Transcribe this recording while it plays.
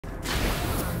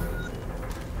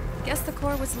Guess the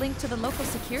core was linked to the local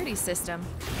security system.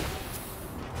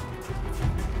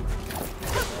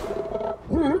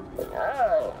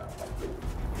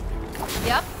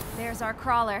 Yep, there's our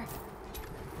crawler.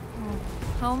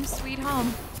 Home sweet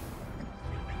home.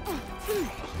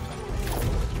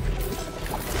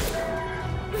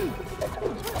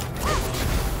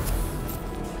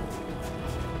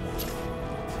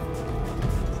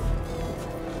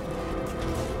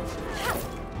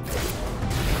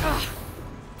 Ugh.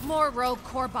 More rogue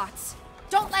core bots.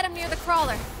 Don't let him near the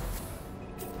crawler.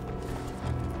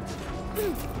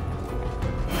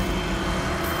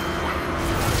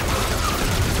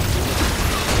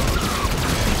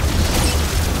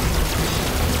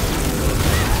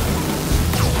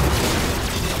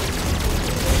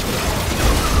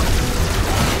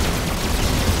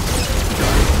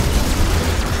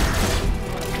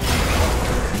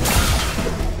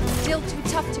 Still too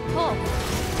tough to pull.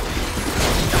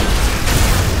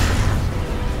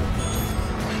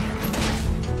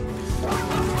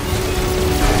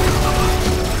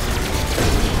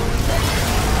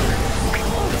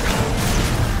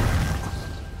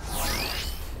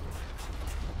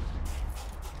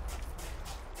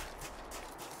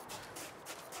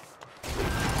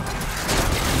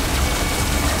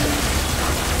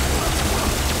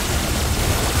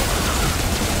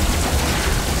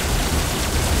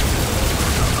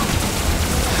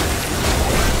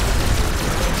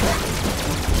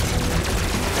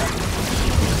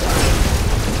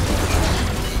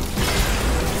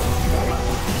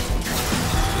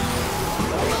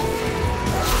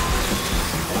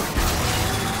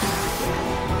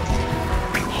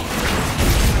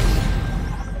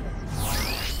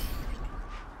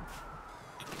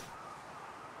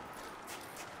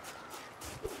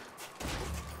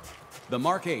 The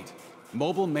Mark 8,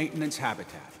 mobile maintenance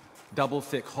habitat. Double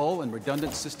thick hull and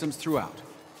redundant systems throughout.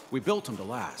 We built them to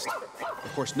last.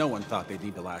 Of course, no one thought they'd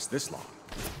need to last this long.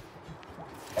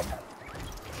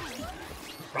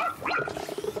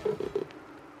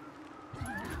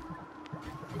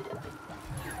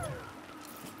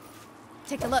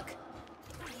 Take a look.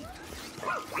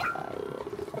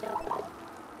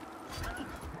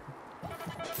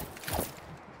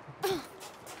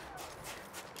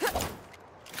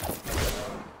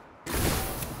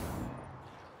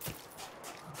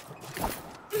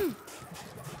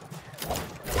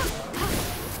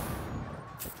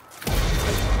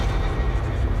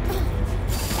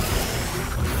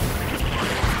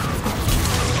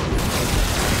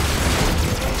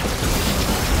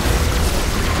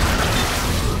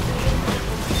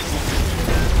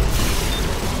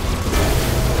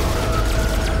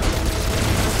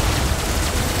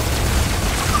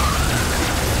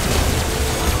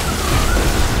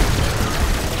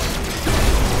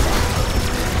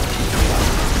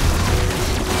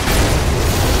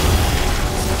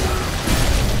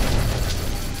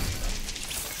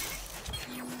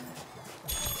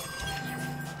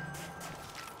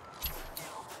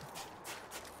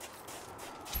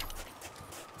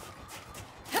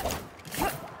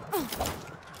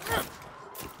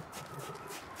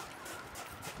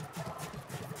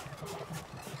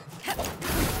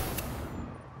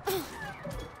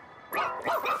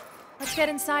 Let's get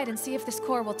inside and see if this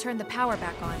core will turn the power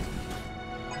back on.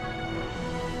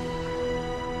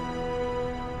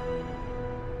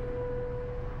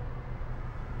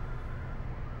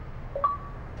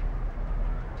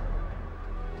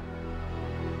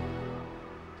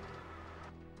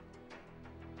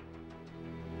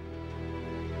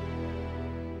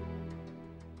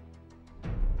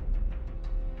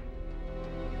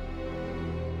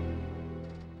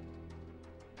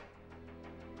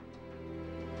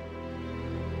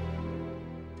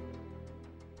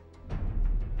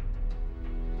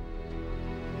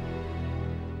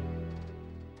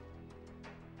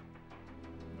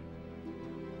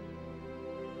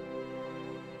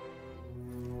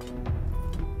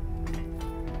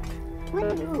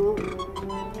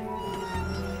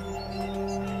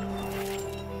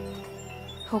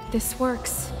 Hope this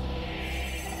works.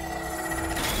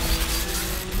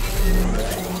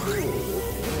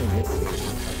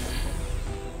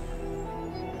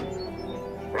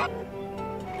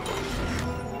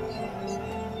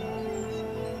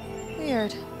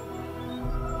 Weird.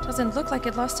 Doesn't look like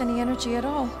it lost any energy at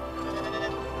all.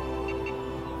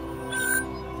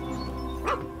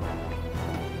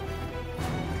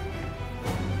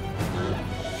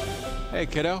 Hey,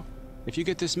 kiddo. If you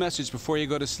get this message before you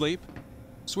go to sleep,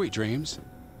 sweet dreams.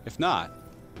 If not,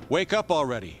 wake up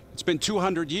already. It's been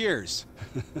 200 years.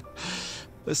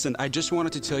 Listen, I just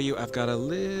wanted to tell you I've got a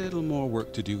little more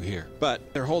work to do here.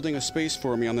 But they're holding a space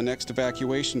for me on the next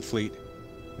evacuation fleet.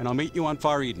 and I'll meet you on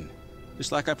Far Eden,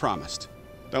 just like I promised.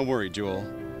 Don't worry, Joel.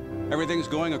 Everything's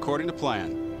going according to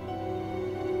plan.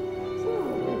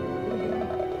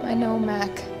 I know, Mac.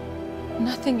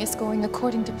 Nothing is going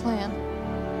according to plan.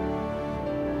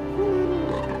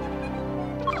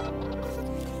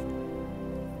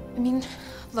 I mean,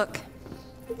 look.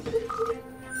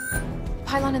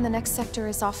 Pylon in the next sector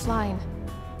is offline.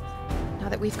 Now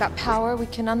that we've got power, we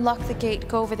can unlock the gate,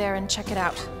 go over there, and check it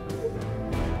out.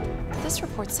 This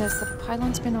report says the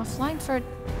pylon's been offline for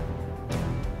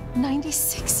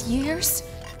 96 years?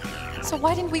 So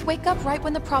why didn't we wake up right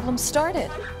when the problem started?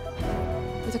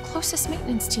 We're the closest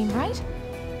maintenance team, right?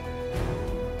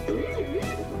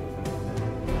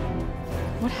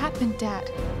 What happened, Dad?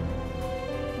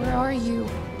 Where are you?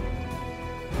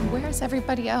 And where's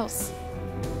everybody else?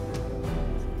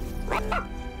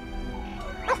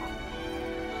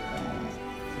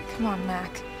 Come on,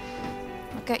 Mac.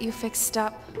 I'll get you fixed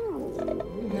up.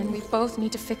 And then we both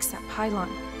need to fix that pylon.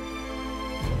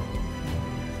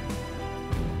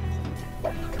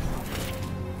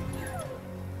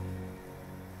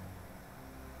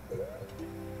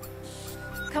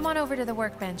 Come on over to the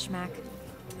workbench, Mac.